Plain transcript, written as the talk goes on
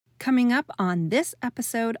Coming up on this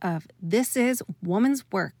episode of This is Woman's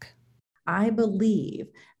Work. I believe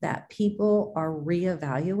that people are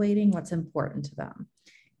reevaluating what's important to them.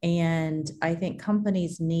 And I think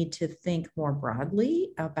companies need to think more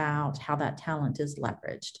broadly about how that talent is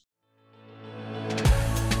leveraged.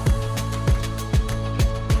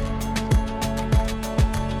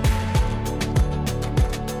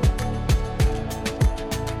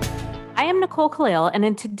 I am Nicole Khalil, and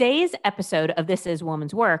in today's episode of This is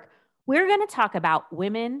Woman's Work, we're going to talk about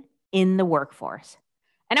women in the workforce.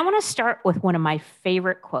 And I want to start with one of my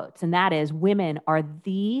favorite quotes, and that is, women are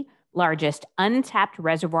the largest untapped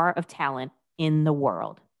reservoir of talent in the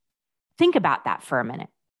world. Think about that for a minute.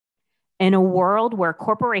 In a world where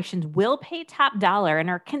corporations will pay top dollar and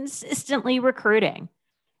are consistently recruiting,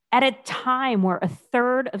 at a time where a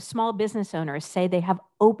third of small business owners say they have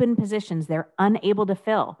open positions they're unable to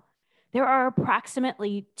fill, there are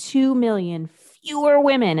approximately 2 million fewer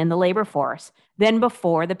women in the labor force than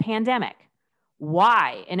before the pandemic.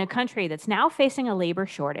 Why, in a country that's now facing a labor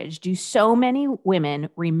shortage, do so many women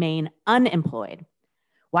remain unemployed?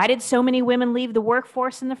 Why did so many women leave the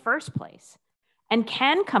workforce in the first place? And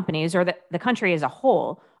can companies or the country as a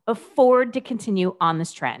whole afford to continue on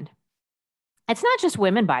this trend? It's not just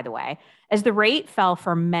women, by the way, as the rate fell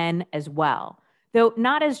for men as well, though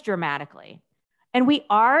not as dramatically. And we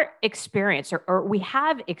have experienced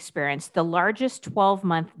the largest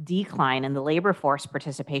 12-month decline in the labor force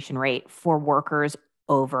participation rate for workers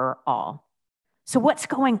overall. So what's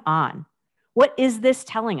going on? What is this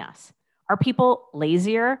telling us? Are people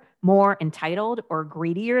lazier, more entitled, or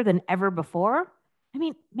greedier than ever before? I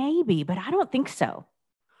mean, maybe, but I don't think so.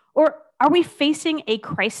 Or are we facing a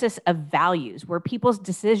crisis of values where people's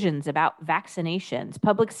decisions about vaccinations,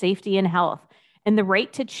 public safety, and health and the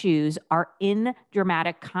right to choose are in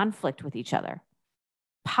dramatic conflict with each other?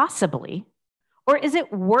 Possibly. Or is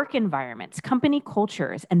it work environments, company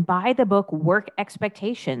cultures, and by-the-book work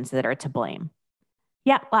expectations that are to blame?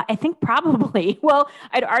 Yeah, well, I think probably. Well,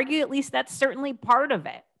 I'd argue at least that's certainly part of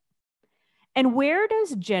it. And where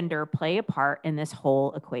does gender play a part in this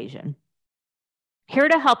whole equation? Here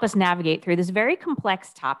to help us navigate through this very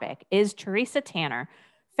complex topic is Teresa Tanner,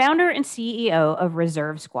 founder and CEO of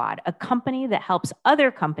Reserve Squad, a company that helps other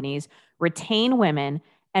companies retain women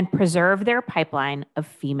and preserve their pipeline of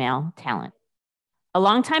female talent. A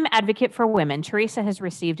longtime advocate for women, Teresa has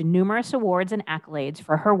received numerous awards and accolades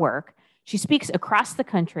for her work. She speaks across the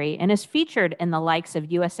country and is featured in the likes of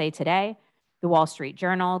USA Today, The Wall Street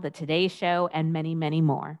Journal, The Today Show, and many, many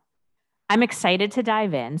more. I'm excited to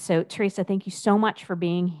dive in. So, Teresa, thank you so much for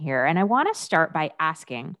being here. And I want to start by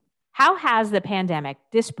asking, how has the pandemic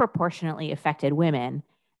disproportionately affected women?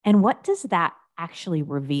 And what does that actually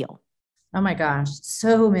reveal? Oh my gosh,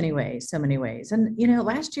 so many ways, so many ways. And,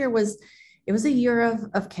 last year was a year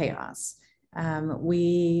of chaos.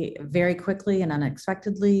 We very quickly and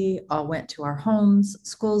unexpectedly all went to our homes.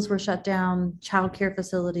 Schools were shut down. Childcare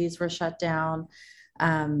facilities were shut down.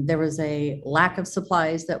 There was a lack of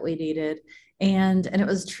supplies that we needed. And it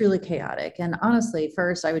was truly chaotic. And honestly,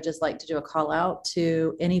 first, I would just like to do a call out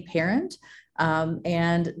to any parent.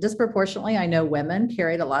 And disproportionately, I know women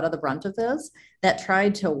carried a lot of the brunt of this, that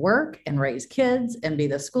tried to work and raise kids and be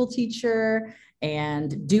the school teacher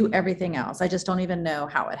and do everything else. I just don't even know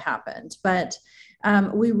how it happened. But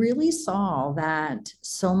we really saw that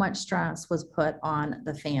so much stress was put on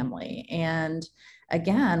the family. And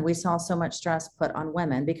again, we saw so much stress put on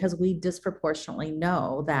women because we disproportionately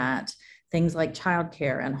know that things like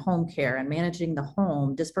childcare and home care and managing the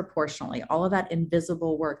home disproportionately, all of that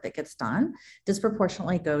invisible work that gets done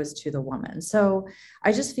disproportionately goes to the woman. So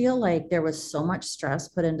I just feel like there was so much stress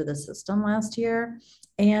put into the system last year,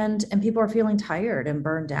 and people are feeling tired and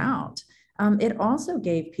burned out. It also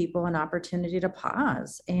gave people an opportunity to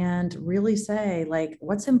pause and really say, like,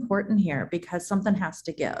 what's important here, because something has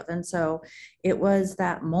to give. And so it was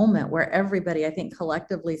that moment where everybody, I think,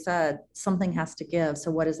 collectively said something has to give. So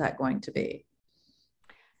what is that going to be?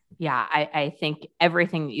 Yeah, I think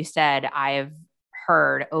everything that you said, I've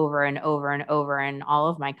heard over and over and over in all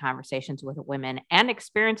of my conversations with women and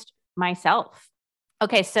experienced myself.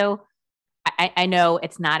 Okay, so I know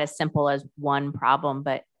it's not as simple as one problem,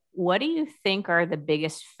 but what do you think are the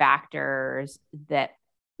biggest factors that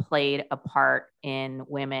played a part in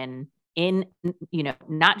women in,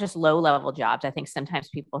 not just low level jobs? I think sometimes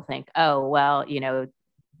people think, oh, well,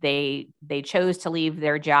 they chose to leave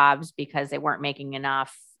their jobs because they weren't making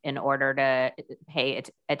enough in order to pay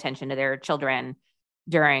attention to their children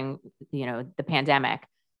during, the pandemic.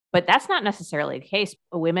 But that's not necessarily the case.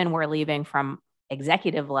 Women were leaving from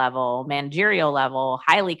executive level, managerial level,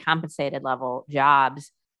 highly compensated level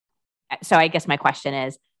jobs. So I guess my question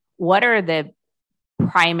is, what are the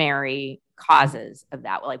primary causes of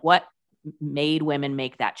that? Like what made women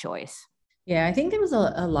make that choice? Yeah, I think there was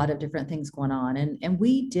a lot of different things going on. And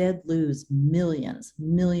we did lose millions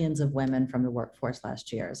of women from the workforce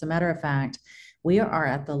last year. As a matter of fact, we are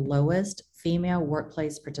at the lowest female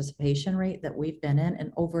workplace participation rate that we've been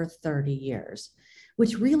in over 30 years,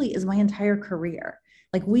 which really is my entire career.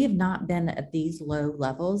 Like we have not been at these low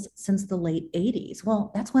levels since the late 80s.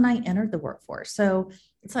 Well, that's when I entered the workforce. So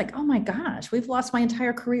it's like, oh my gosh, we've lost my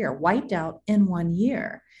entire career, wiped out in 1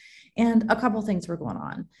 year. And a couple of things were going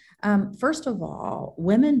on. First of all,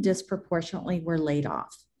 women disproportionately were laid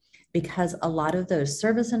off because a lot of those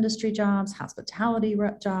service industry jobs, hospitality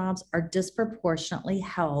jobs are disproportionately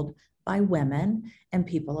held by women and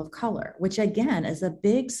people of color, which again is a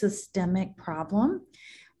big systemic problem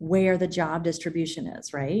where the job distribution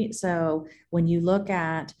is, right? So when you look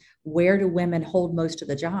at where do women hold most of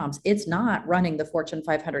the jobs, it's not running the Fortune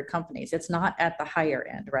 500 companies. It's not at the higher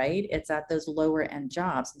end, right? It's at those lower end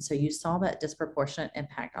jobs. And so you saw that disproportionate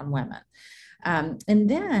impact on women. And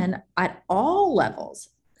then at all levels,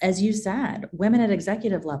 as you said, women at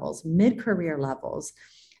executive levels, mid-career levels,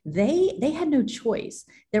 they had no choice.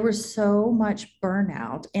 There was so much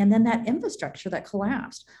burnout. And then that infrastructure that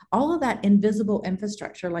collapsed, all of that invisible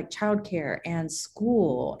infrastructure like childcare and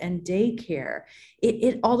school and daycare,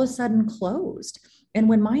 it all of a sudden closed. And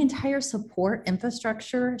when my entire support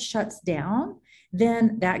infrastructure shuts down,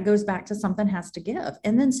 then that goes back to something has to give.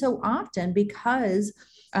 And then so often, because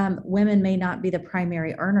women may not be the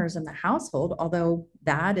primary earners in the household, although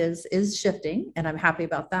that is shifting, and I'm happy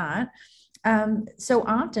about that. So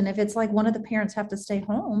often, if it's like one of the parents have to stay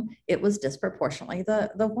home, it was disproportionately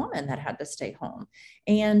the woman that had to stay home.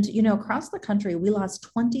 And, across the country, we lost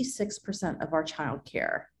 26% of our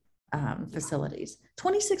childcare facilities,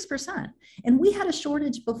 26%. And we had a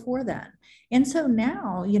shortage before then. And so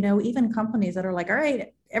now, even companies that are like, all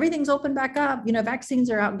right, everything's open back up, vaccines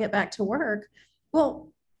are out, get back to work.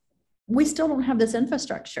 Well, we still don't have this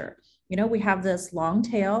infrastructure. We have this long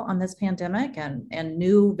tail on this pandemic and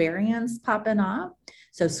new variants popping up.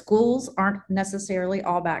 So schools aren't necessarily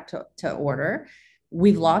all back to order.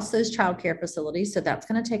 We've lost those childcare facilities. So that's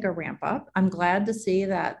going to take a ramp up. I'm glad to see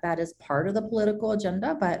that that is part of the political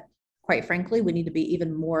agenda, but quite frankly, we need to be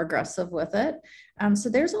even more aggressive with it. So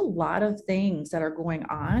there's a lot of things that are going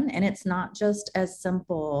on, and it's not just as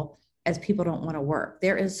simple as people don't want to work.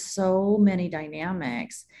 There is so many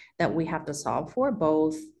dynamics that we have to solve for,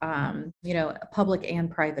 both, public and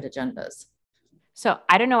private agendas. So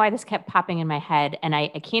I don't know why this kept popping in my head, and I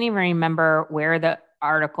can't even remember where the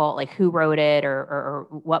article, like who wrote it or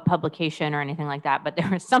what publication or anything like that. But there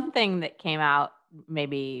was something that came out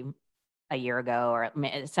maybe a year ago or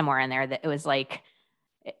somewhere in there that it was like,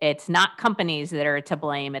 it's not companies that are to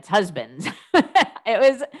blame, it's husbands. It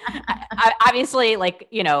was obviously like,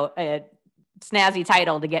 a snazzy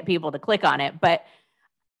title to get people to click on it. But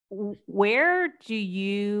where do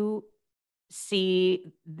you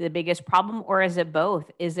see the biggest problem, or is it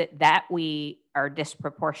both? Is it that we are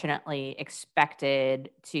disproportionately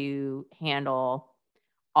expected to handle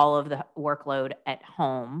all of the workload at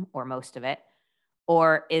home or most of it?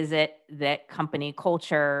 Or is it that company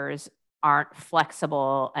cultures aren't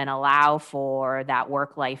flexible and allow for that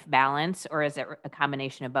work-life balance? Or is it a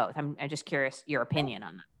combination of both? I'm just curious your opinion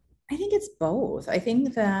on that. I think it's both. I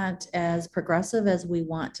think that as progressive as we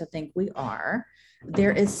want to think we are,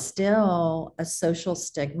 there is still a social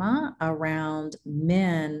stigma around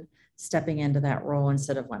men stepping into that role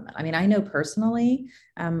instead of women. I mean, I know personally,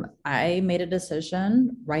 I made a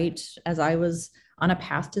decision right as I was on a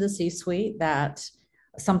path to the C-suite that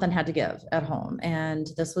something had to give at home. And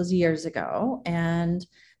this was years ago. And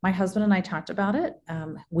my husband and I talked about it.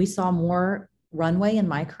 We saw more runway in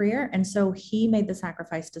my career. And so he made the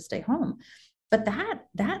sacrifice to stay home. But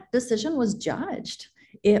that decision was judged.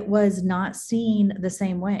 It was not seen the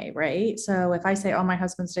same way, right? So if I say, oh, my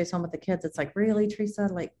husband stays home with the kids, it's like, really, Teresa?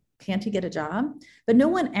 Like, can't he get a job? But no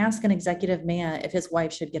one asks an executive man if his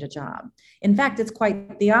wife should get a job. In fact, it's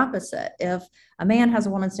quite the opposite. If a man has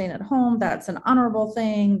a woman staying at home, that's an honorable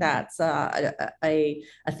thing. That's a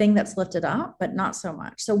thing that's lifted up, but not so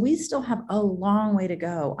much. So we still have a long way to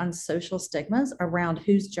go on social stigmas around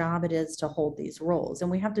whose job it is to hold these roles.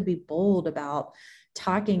 And we have to be bold about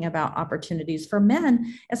talking about opportunities for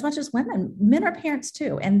men as much as women. Men are parents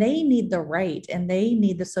too, and they need the right and they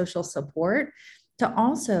need the social support to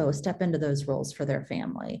also step into those roles for their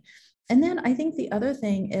family. And then I think the other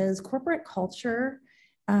thing is corporate culture.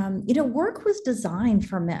 Work was designed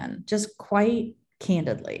for men, just quite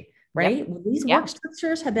candidly, right? Yep. These work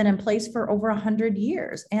structures have been in place for over 100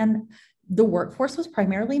 years. And the workforce was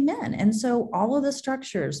primarily men. And so all of the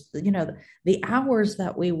structures, the hours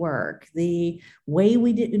that we work, the way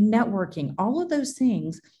we did networking, all of those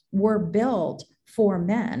things were built for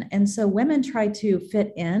men. And so women try to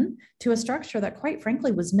fit in to a structure that quite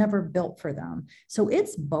frankly was never built for them. So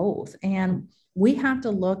it's both. And we have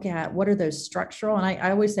to look at what are those structural, and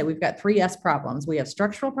I always say we've got 3S problems. We have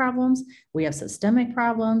structural problems, we have systemic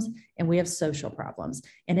problems, and we have social problems.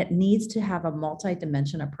 And it needs to have a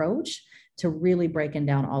multi-dimension approach to really breaking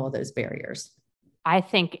down all of those barriers. I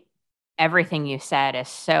think everything you said is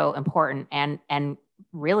so important and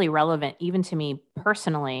really relevant even to me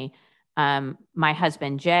personally. My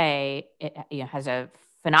husband, Jay, has a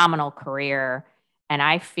phenomenal career, and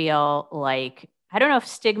I feel like, I don't know if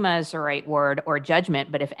stigma is the right word or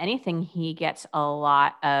judgment, but if anything, he gets a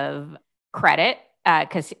lot of credit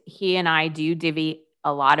because he and I do divvy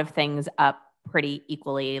a lot of things up pretty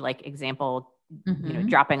equally. Like example,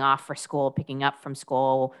 dropping off for school, picking up from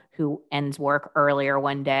school, who ends work earlier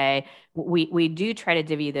one day. We do try to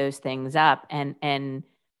divvy those things up, and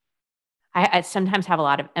I sometimes have a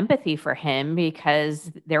lot of empathy for him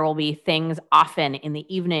because there will be things often in the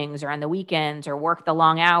evenings or on the weekends or work the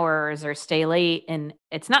long hours or stay late. And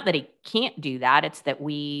it's not that he can't do that. It's that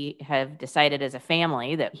we have decided as a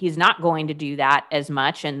family that he's not going to do that as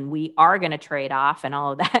much. And we are going to trade off and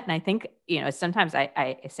all of that. And I think, sometimes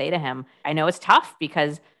I say to him, I know it's tough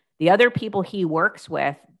because the other people he works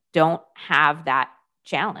with don't have that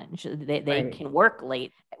challenge. They Right. can work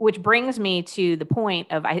late, which brings me to the point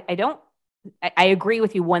of, I agree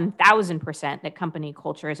with you 1000% that company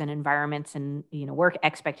cultures and environments and, work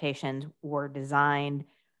expectations were designed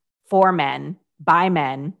for men by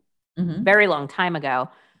men very long time ago.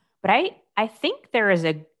 But I think there is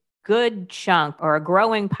a good chunk or a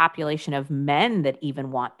growing population of men that even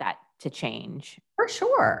want that to change. For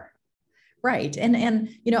sure. Right. And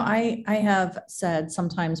I have said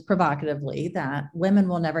sometimes provocatively that women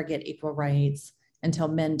will never get equal rights until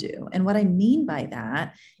men do. And what I mean by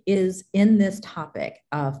that is in this topic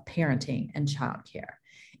of parenting and childcare.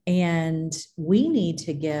 And we need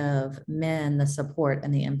to give men the support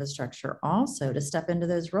and the infrastructure also to step into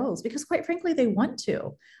those roles because quite frankly, they want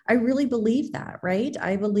to. I really believe that, right?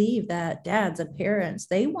 I believe that dads and parents,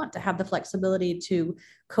 they want to have the flexibility to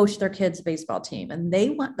coach their kids' baseball team and they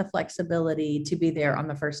want the flexibility to be there on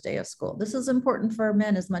the first day of school. This is important for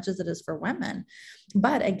men as much as it is for women.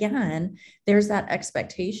 But again, there's that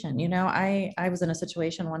expectation. I was in a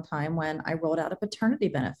situation one time when I rolled out a paternity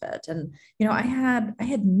benefit and, I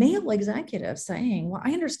had male executives saying, well,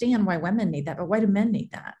 I understand why women need that, but why do men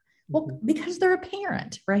need that? Well, because they're a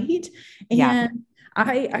parent, right? Yeah. And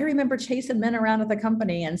I remember chasing men around at the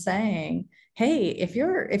company and saying, hey, if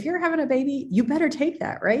you're having a baby, you better take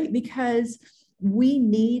that, right? Because we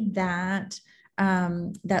need that.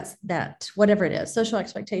 That's whatever it is, social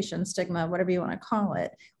expectation, stigma, whatever you want to call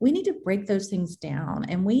it. We need to break those things down.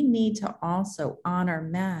 And we need to also honor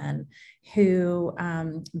men who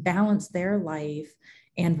balance their life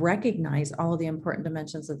and recognize all of the important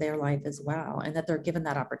dimensions of their life as well. And that they're given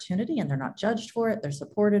that opportunity and they're not judged for it. They're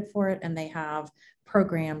supported for it. And they have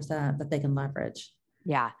programs that they can leverage.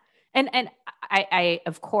 Yeah. And I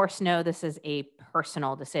of course know this is a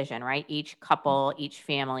personal decision, right? Each couple, each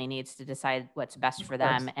family needs to decide what's best for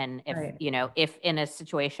them. And if, Right. If in a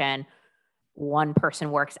situation, one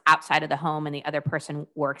person works outside of the home and the other person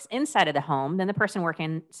works inside of the home, then the person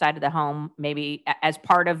working inside of the home, maybe as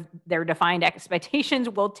part of their defined expectations,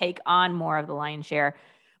 will take on more of the lion's share.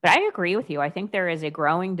 But I agree with you. I think there is a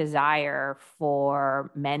growing desire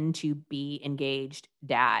for men to be engaged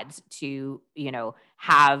dads, to,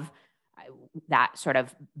 have that sort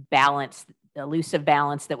of balance, the elusive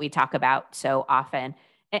balance that we talk about so often.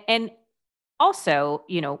 And also,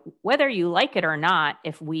 whether you like it or not,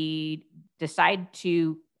 if we decide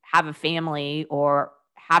to have a family or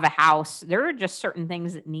have a house, there are just certain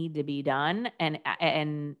things that need to be done.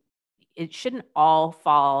 And it shouldn't all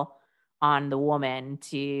fall on the woman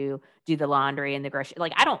to do the laundry and the grocery.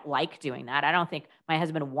 Like, I don't like doing that. I don't think my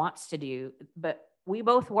husband wants to do, but we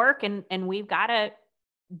both work and we've got to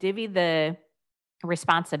divvy the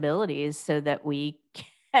responsibilities so that we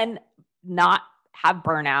can not have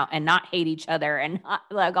burnout and not hate each other and not,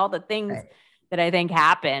 like, all the things Right. that I think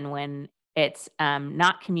happen when it's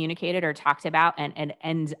not communicated or talked about and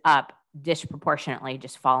ends up disproportionately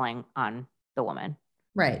just falling on the woman.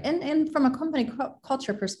 Right. And from a company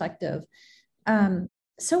culture perspective,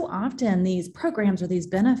 so often these programs or these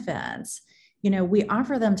benefits, we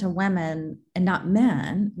offer them to women and not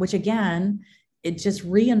men, which again, it just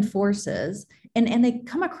reinforces and they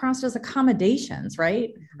come across as accommodations,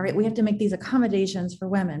 right? All right, we have to make these accommodations for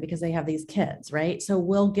women because they have these kids, right? So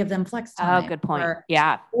we'll give them flex time. Oh, good point.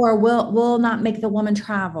 Yeah. Or we'll not make the woman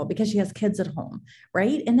travel because she has kids at home,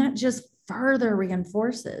 right? And that just further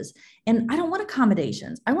reinforces. And I don't want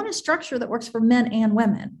accommodations. I want a structure that works for men and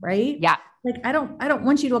women, right? Yeah. Like I don't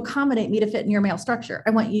want you to accommodate me to fit in your male structure.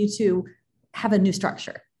 I want you to have a new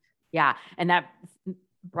structure. Yeah. And that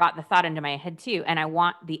brought the thought into my head too. And I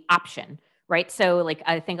want the option, right? So like,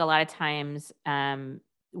 I think a lot of times,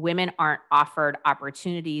 women aren't offered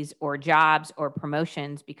opportunities or jobs or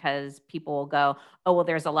promotions because people will go, oh, well,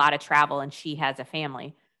 there's a lot of travel and she has a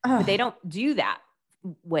family, but they don't do that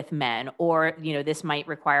with men, or, this might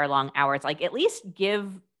require long hours. Like at least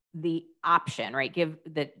give the option, right? Give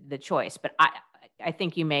the choice. But I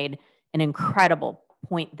think you made an incredible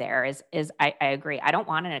point there is I agree. I don't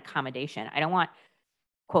want an accommodation. I don't want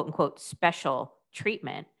quote unquote special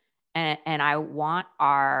treatment. And I want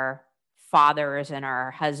our fathers and our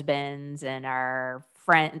husbands and our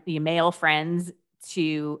male friends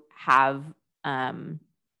to have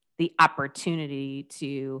the opportunity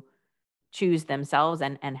to choose themselves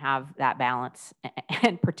and have that balance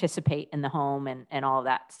and participate in the home and all of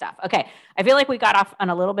that stuff. Okay. I feel like we got off on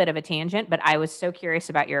a little bit of a tangent, but I was so curious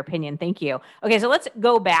about your opinion. Thank you. Okay. So let's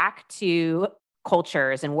go back to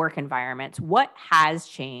cultures and work environments. What has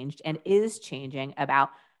changed and is changing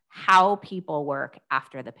about how people work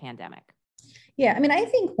after the pandemic? Yeah, I mean, I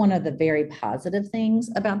think one of the very positive things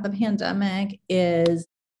about the pandemic is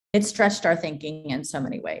it stretched our thinking in so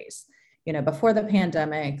many ways. Before the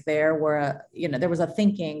pandemic, there was a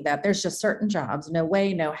thinking that there's just certain jobs, no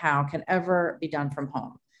way, no how can ever be done from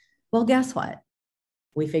home. Well, guess what?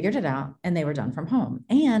 We figured it out and they were done from home.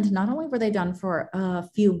 And not only were they done for a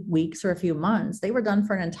few weeks or a few months, they were done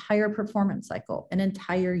for an entire performance cycle, an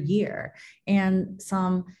entire year, and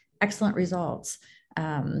some excellent results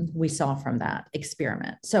we saw from that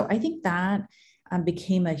experiment. So I think that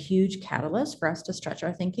became a huge catalyst for us to stretch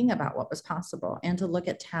our thinking about what was possible and to look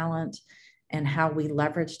at talent and how we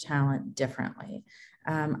leverage talent differently.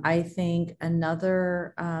 I think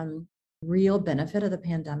another real benefit of the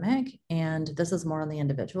pandemic, and this is more on the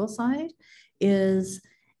individual side, is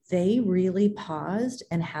they really paused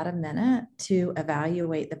and had a minute to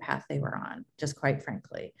evaluate the path they were on, just quite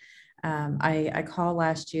frankly. I call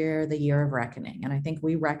last year the year of reckoning. And I think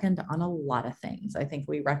we reckoned on a lot of things. I think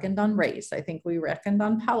we reckoned on race. I think we reckoned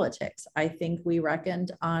on politics. I think we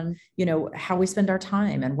reckoned on, how we spend our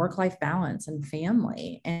time and work-life balance and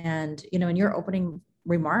family. And, in your opening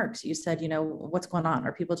remarks, you said, what's going on?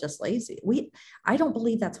 Are people just lazy? I don't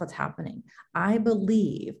believe that's what's happening. I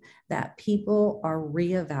believe that people are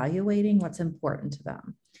reevaluating what's important to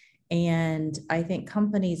them. And I think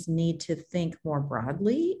companies need to think more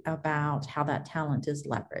broadly about how that talent is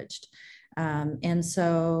leveraged. And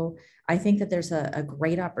so I think that there's a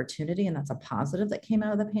great opportunity, and that's a positive that came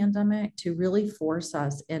out of the pandemic, to really force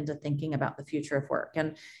us into thinking about the future of work.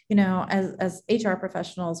 And, as HR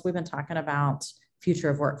professionals, we've been talking about future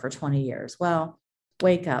of work for 20 years. Well,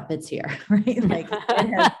 wake up, it's here, right? Like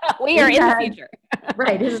we are in the future.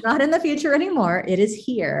 Right. It is not in the future anymore. It is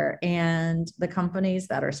here. And the companies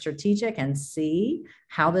that are strategic and see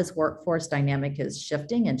how this workforce dynamic is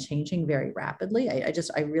shifting and changing very rapidly.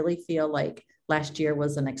 I really feel like last year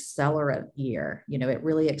was an accelerant year. It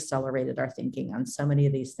really accelerated our thinking on so many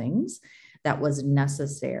of these things that was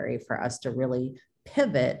necessary for us to really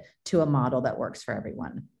pivot to a model that works for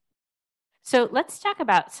everyone. So let's talk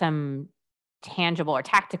about some tangible or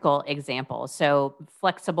tactical examples. So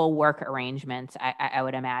flexible work arrangements, I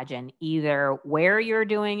would imagine, either where you're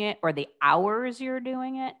doing it or the hours you're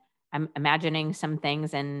doing it. I'm imagining some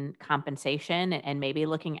things in compensation and maybe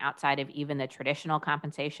looking outside of even the traditional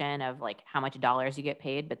compensation of like how much dollars you get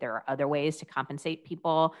paid, but there are other ways to compensate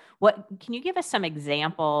people. Can you give us some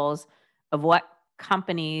examples of what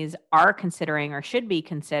companies are considering or should be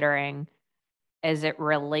considering as it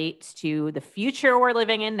relates to the future we're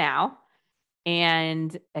living in now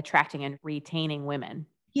and attracting and retaining women?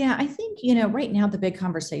 Yeah, I think, right now the big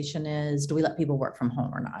conversation is, do we let people work from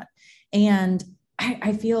home or not? And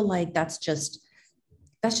I feel like that's just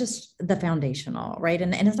the foundational, right?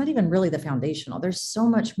 And it's not even really the foundational. There's so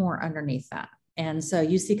much more underneath that. And so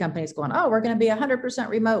you see companies going, oh, we're going to be 100%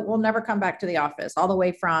 remote. We'll never come back to the office, all the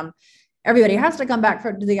way from everybody has to come back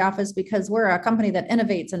to the office because we're a company that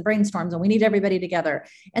innovates and brainstorms and we need everybody together.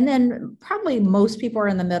 And then probably most people are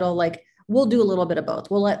in the middle, like, we'll do a little bit of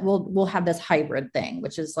both. We'll have this hybrid thing,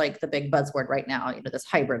 which is like the big buzzword right now, this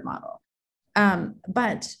hybrid model.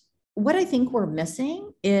 But what I think we're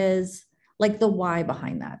missing is like the why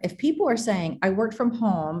behind that. If people are saying, I worked from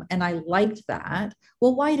home and I liked that,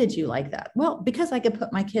 well, why did you like that? Well, because I could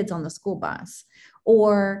put my kids on the school bus,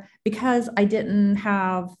 or because I didn't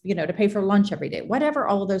have, to pay for lunch every day, whatever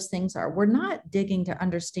all of those things are. We're not digging to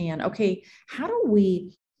understand, okay, how do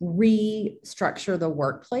we restructure the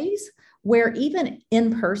workplace where even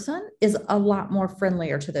in person is a lot more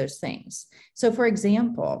friendlier to those things? So for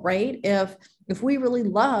example, right, if we really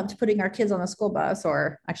loved putting our kids on the school bus,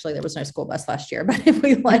 or actually there was no school bus last year, but if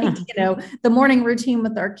we liked, the morning routine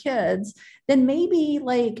with our kids, then maybe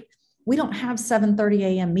like we don't have 7:30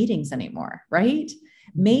 a.m. meetings anymore, right?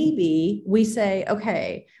 Maybe we say,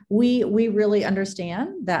 okay, we really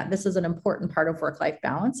understand that this is an important part of work-life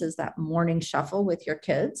balance, is that morning shuffle with your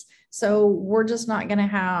kids. So we're just not going to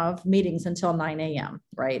have meetings until 9 a.m.,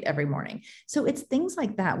 right, every morning. So it's things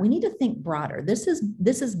like that. We need to think broader. This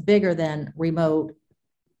is bigger than remote,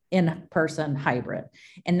 in-person, hybrid.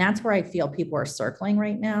 And that's where I feel people are circling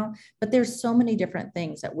right now. But there's so many different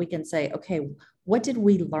things that we can say, okay, what did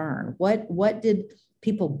we learn? What did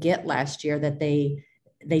people get last year that they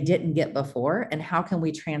didn't get before? And how can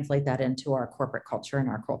we translate that into our corporate culture and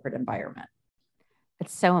our corporate environment?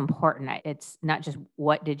 It's so important. It's not just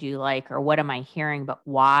what did you like or what am I hearing, but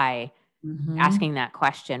why. Asking that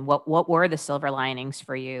question. What were the silver linings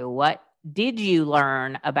for you? What did you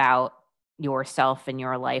learn about yourself and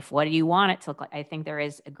your life? What do you want it to look like? I think there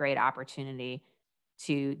is a great opportunity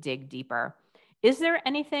to dig deeper. Is there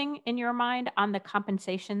anything in your mind on the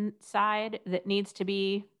compensation side that needs to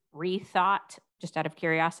be rethought, just out of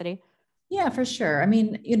curiosity? Yeah, for sure. I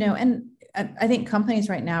mean, and I think companies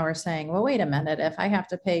right now are saying, well, wait a minute, if I have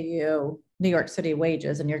to pay you New York City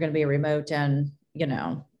wages and you're going to be remote in,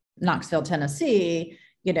 Knoxville, Tennessee,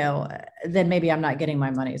 then maybe I'm not getting my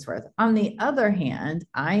money's worth. On the other hand,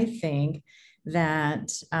 I think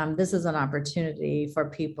that this is an opportunity for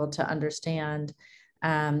people to understand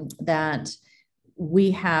that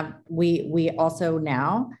we also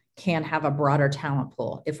now can have a broader talent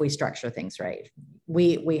pool if we structure things right.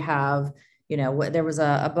 We have, there was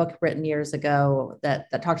a book written years ago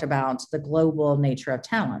that talked about the global nature of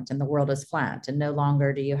talent, and the world is flat, and no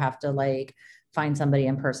longer do you have to like find somebody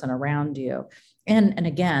in person around you. And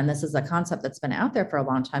again, this is a concept that's been out there for a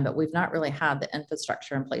long time, but we've not really had the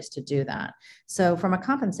infrastructure in place to do that. So from a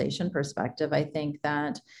compensation perspective, I think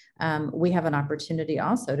that we have an opportunity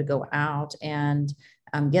also to go out and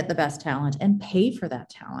get the best talent and pay for that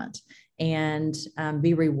talent, and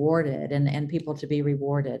be rewarded, and people to be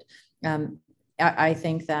rewarded. I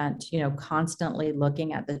think that, constantly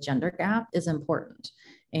looking at the gender gap is important.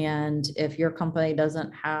 And if your company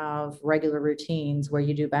doesn't have regular routines where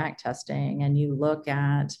you do back testing and you look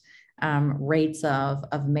at rates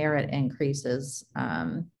of merit increases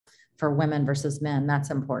for women versus men, that's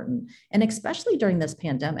important. And especially during this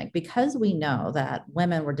pandemic, because we know that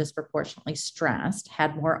women were disproportionately stressed,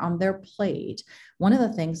 had more on their plate. One of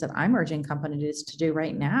the things that I'm urging companies to do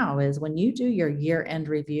right now is when you do your year-end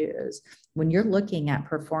reviews, when you're looking at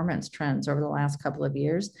performance trends over the last couple of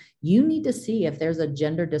years, you need to see if there's a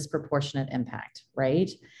gender disproportionate impact, right?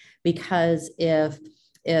 Because if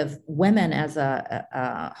women as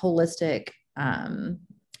a holistic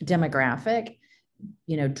demographic,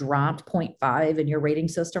 dropped 0.5 in your rating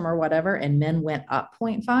system or whatever, and men went up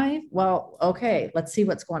 0.5, well, okay, let's see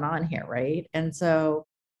what's going on here, right? And so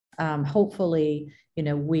hopefully,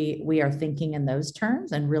 we are thinking in those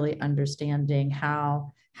terms and really understanding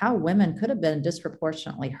how women could have been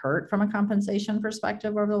disproportionately hurt from a compensation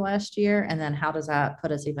perspective over the last year. And then how does that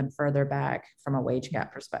put us even further back from a wage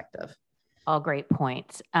gap perspective? All great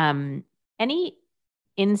points. Any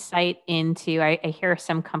insight into, I hear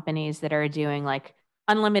some companies that are doing like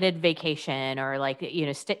unlimited vacation, or like,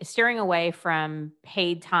 steering away from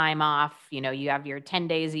paid time off. You have your 10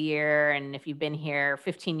 days a year, and if you've been here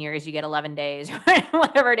 15 years, you get 11 days,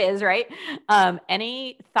 whatever it is, right?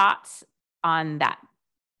 Any thoughts on that?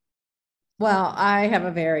 Well, I have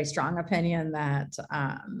a very strong opinion that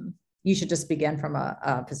you should just begin from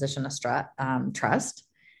a position of trust.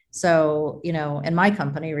 So, in my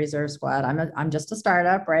company, Reserve Squad, I'm just a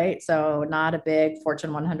startup, right? So not a big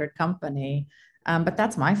Fortune 100 company, but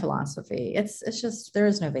that's my philosophy. It's just, there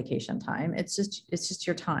is no vacation time. It's just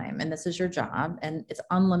your time, and this is your job, and it's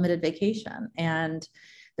unlimited vacation, and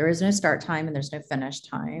there is no start time and there's no finish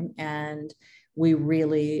time, and we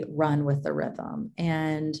really run with the rhythm.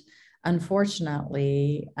 And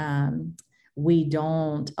unfortunately, we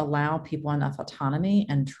don't allow people enough autonomy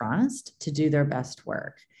and trust to do their best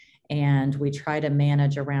work. And we try to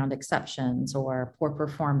manage around exceptions or poor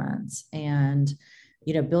performance. And,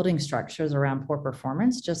 building structures around poor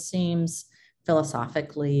performance just seems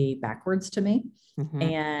philosophically backwards to me. Mm-hmm.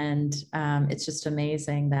 And it's just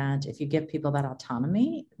amazing that if you give people that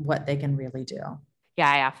autonomy, what they can really do. Yeah,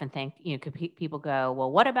 I often think, people go,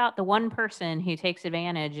 well, what about the one person who takes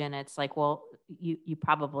advantage? And it's like, well, you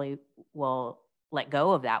probably will let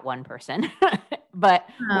go of that one person. But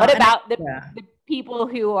what about the people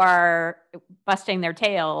who are busting their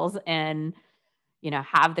tails and,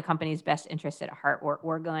 have the company's best interest at heart?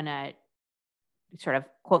 We're going to sort of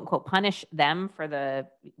quote unquote punish them for the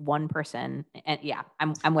one person. And yeah,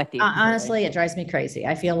 I'm with you. Honestly, it drives me crazy.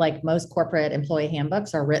 I feel like most corporate employee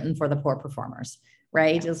handbooks are written for the poor performers,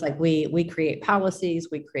 right? It's like we create policies,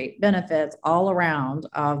 we create benefits all around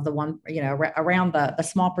of the one, around the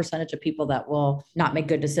small percentage of people that will not make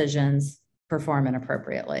good decisions, perform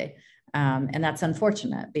inappropriately. And that's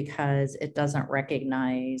unfortunate because it doesn't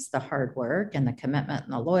recognize the hard work and the commitment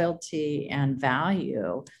and the loyalty and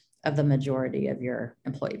value of the majority of your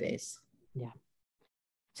employee base. Yeah.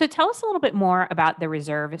 So tell us a little bit more about the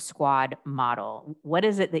Reserve Squad model. What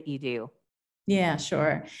is it that you do? Yeah,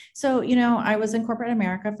 sure. So, I was in corporate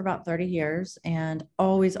America for about 30 years and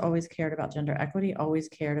always cared about gender equity, always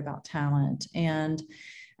cared about talent. And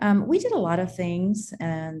we did a lot of things,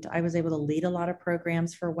 and I was able to lead a lot of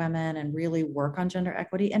programs for women and really work on gender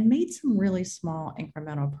equity and made some really small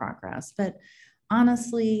incremental progress. But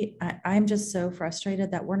honestly, I'm just so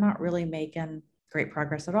frustrated that we're not really making great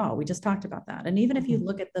progress at all. We just talked about that. And even if you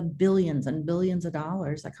look at the billions and billions of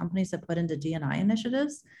dollars that companies have put into D&I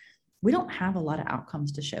initiatives, we don't have a lot of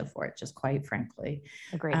outcomes to show for it, just quite frankly.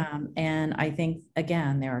 Agreed. And I think,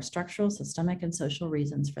 again, there are structural, systemic, and social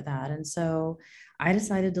reasons for that. And so I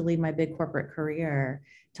decided to leave my big corporate career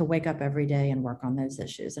to wake up every day and work on those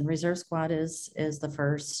issues. And Reserve Squad is the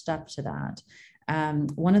first step to that.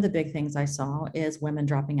 One of the big things I saw is women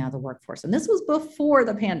dropping out of the workforce. And this was before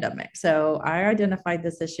the pandemic. So I identified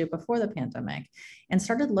this issue before the pandemic and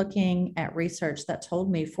started looking at research that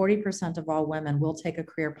told me 40% of all women will take a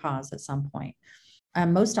career pause at some point.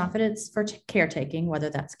 Most often it's for caretaking, whether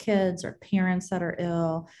that's kids or parents that are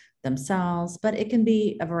ill themselves, but it can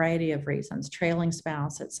be a variety of reasons, trailing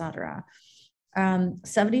spouse, et cetera.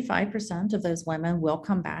 75% of those women will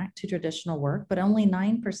come back to traditional work, but only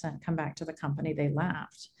 9% come back to the company they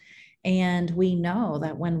left. And we know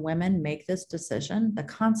that when women make this decision, the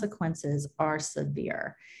consequences are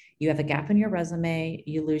severe. You have a gap in your resume,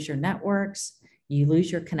 you lose your networks, you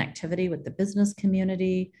lose your connectivity with the business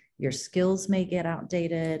community, your skills may get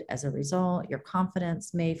outdated. As a result, your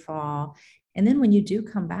confidence may fall. And then when you do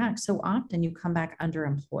come back, so often you come back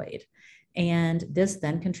underemployed. And this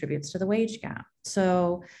then contributes to the wage gap.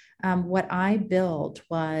 So what I built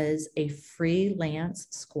was a freelance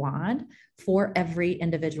squad for every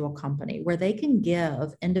individual company where they can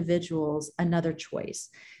give individuals another choice.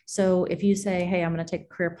 So if you say, hey, I'm going to take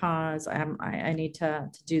a career pause, I need to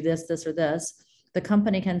do this, or this, the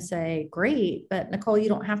company can say, great, but Nicole, you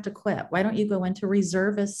don't have to quit. Why don't you go into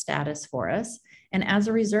reservist status for us? And as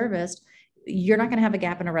a reservist, you're not going to have a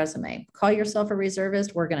gap in a resume. Call yourself a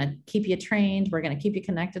reservist. We're going to keep you trained. We're going to keep you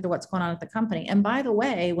connected to what's going on at the company. And by the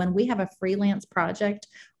way, when we have a freelance project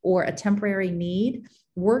or a temporary need,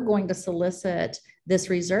 we're going to solicit this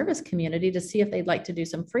reservist community to see if they'd like to do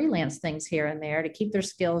some freelance things here and there to keep their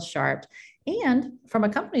skills sharp. And from a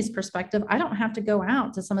company's perspective, I don't have to go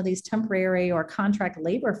out to some of these temporary or contract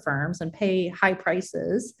labor firms and pay high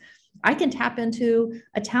prices. I can tap into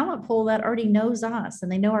a talent pool that already knows us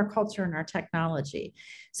and they know our culture and our technology.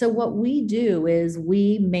 So what we do is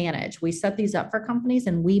we set these up for companies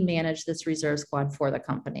and we manage this Reserve Squad for the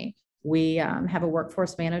company. We have a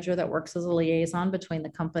workforce manager that works as a liaison between the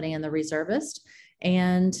company and the reservist.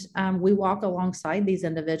 And we walk alongside these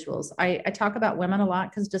individuals. I talk about women a lot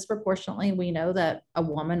because disproportionately we know that a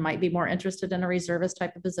woman might be more interested in a reservist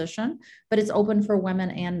type of position, but it's open for women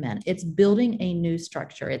and men. It's building a new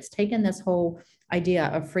structure. It's taken this whole idea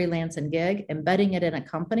of freelance and gig, embedding it in a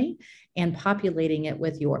company and populating it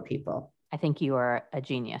with your people. I think you are a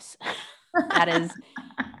genius. That is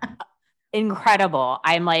incredible.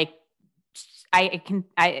 I'm like,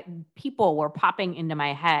 people were popping into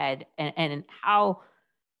my head and how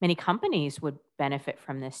many companies would benefit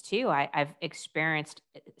from this too. I've experienced,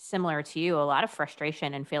 similar to you, a lot of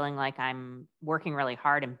frustration and feeling like I'm working really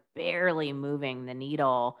hard and barely moving the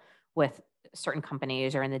needle with certain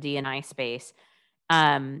companies or in the D&I space.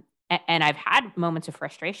 And I've had moments of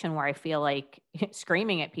frustration where I feel like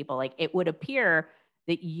screaming at people, like it would appear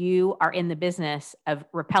that you are in the business of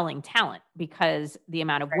repelling talent because the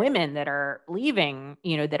amount of women that are leaving,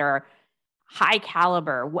 that are high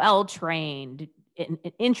caliber, well-trained in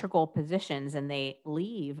integral positions, and they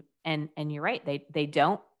leave. And you're right, they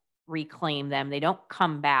don't reclaim them. They don't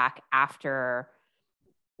come back after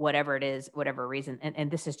whatever it is, whatever reason. And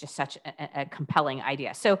this is just such a compelling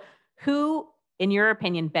idea. So who, in your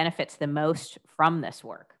opinion, benefits the most from this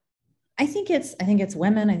work? I think it's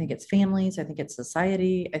women. I think it's families. I think it's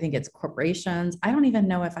society. I think it's corporations. I don't even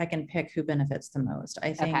know if I can pick who benefits the most.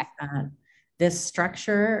 I think this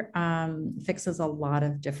structure fixes a lot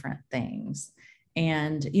of different things.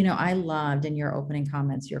 And, I loved in your opening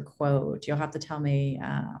comments, your quote. You'll have to tell me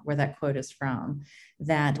where that quote is from,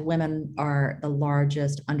 that women are the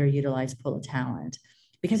largest underutilized pool of talent.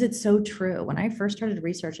 Because it's so true. When I first started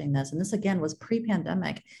researching this, and this again was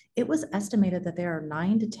pre-pandemic, it was estimated that there are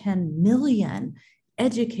 9 to 10 million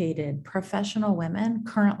educated professional women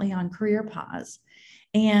currently on career pause.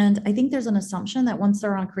 And I think there's an assumption that once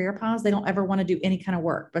they're on career pause, they don't ever want to do any kind of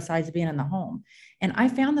work besides being in the home. And I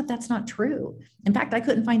found that that's not true. In fact, I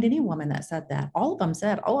couldn't find any woman that said that. All of them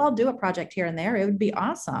said, oh, I'll do a project here and there. It would be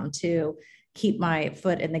awesome to keep my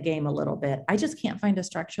foot in the game a little bit. I just can't find a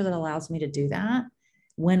structure that allows me to do that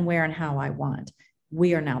when, where, and how I want.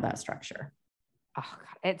 We are now that structure. Oh,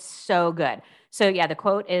 God, it's so good. So yeah, the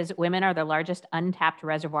quote is, women are the largest untapped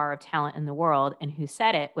reservoir of talent in the world. And who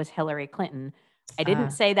said it was Hillary Clinton. I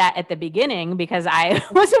didn't say that at the beginning because I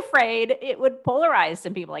was afraid it would polarize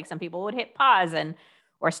some people. Like some people would hit pause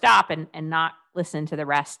or stop and not listen to the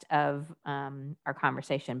rest of our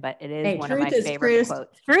conversation. But it is one of my favorite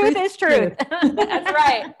quotes. Truth is truth. That's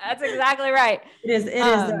right. That's exactly right. It is.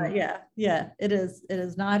 Yeah. It is. It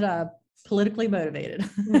is not politically motivated.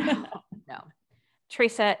 No.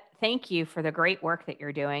 Teresa, thank you for the great work that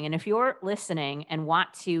you're doing. And if you're listening and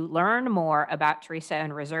want to learn more about Teresa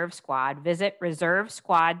and Reserve Squad, visit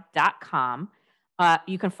reservesquad.com.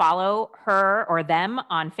 You can follow her or them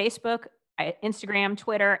on Facebook, Instagram,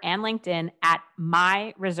 Twitter, and LinkedIn at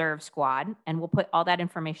My Reserve Squad. And we'll put all that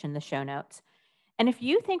information in the show notes. And if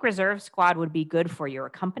you think Reserve Squad would be good for your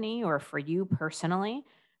company or for you personally,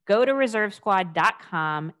 go to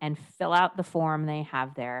reservesquad.com and fill out the form they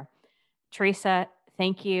have there. Teresa,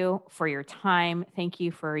 thank you for your time. Thank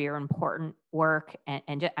you for your important work.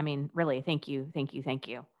 Really, thank you. Thank you. Thank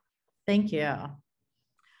you. Thank you.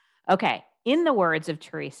 Okay. In the words of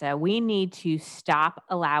Teresa, we need to stop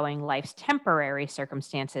allowing life's temporary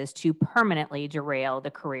circumstances to permanently derail the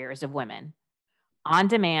careers of women.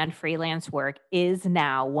 On-demand freelance work is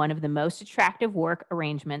now one of the most attractive work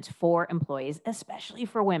arrangements for employees, especially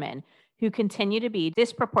for women who continue to be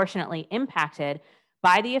disproportionately impacted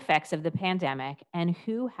by the effects of the pandemic and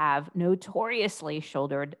who have notoriously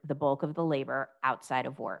shouldered the bulk of the labor outside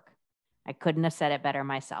of work. I couldn't have said it better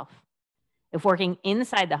myself. If working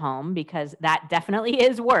inside the home, because that definitely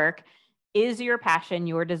is work, is your passion,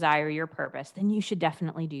 your desire, your purpose, then you should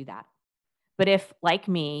definitely do that. But if, like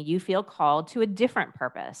me, you feel called to a different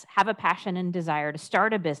purpose, have a passion and desire to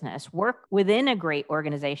start a business, work within a great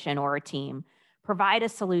organization or a team, provide a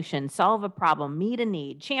solution, solve a problem, meet a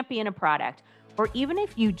need, champion a product, or even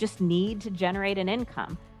if you just need to generate an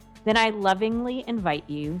income, then I lovingly invite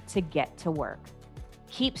you to get to work.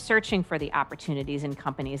 Keep searching for the opportunities in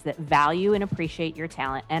companies that value and appreciate your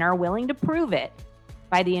talent and are willing to prove it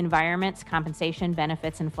by the environments, compensation,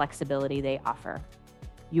 benefits, and flexibility they offer.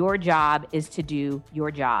 Your job is to do your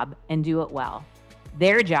job and do it well.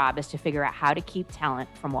 Their job is to figure out how to keep talent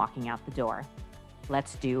from walking out the door.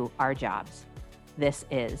 Let's do our jobs. This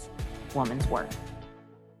is Woman's Work.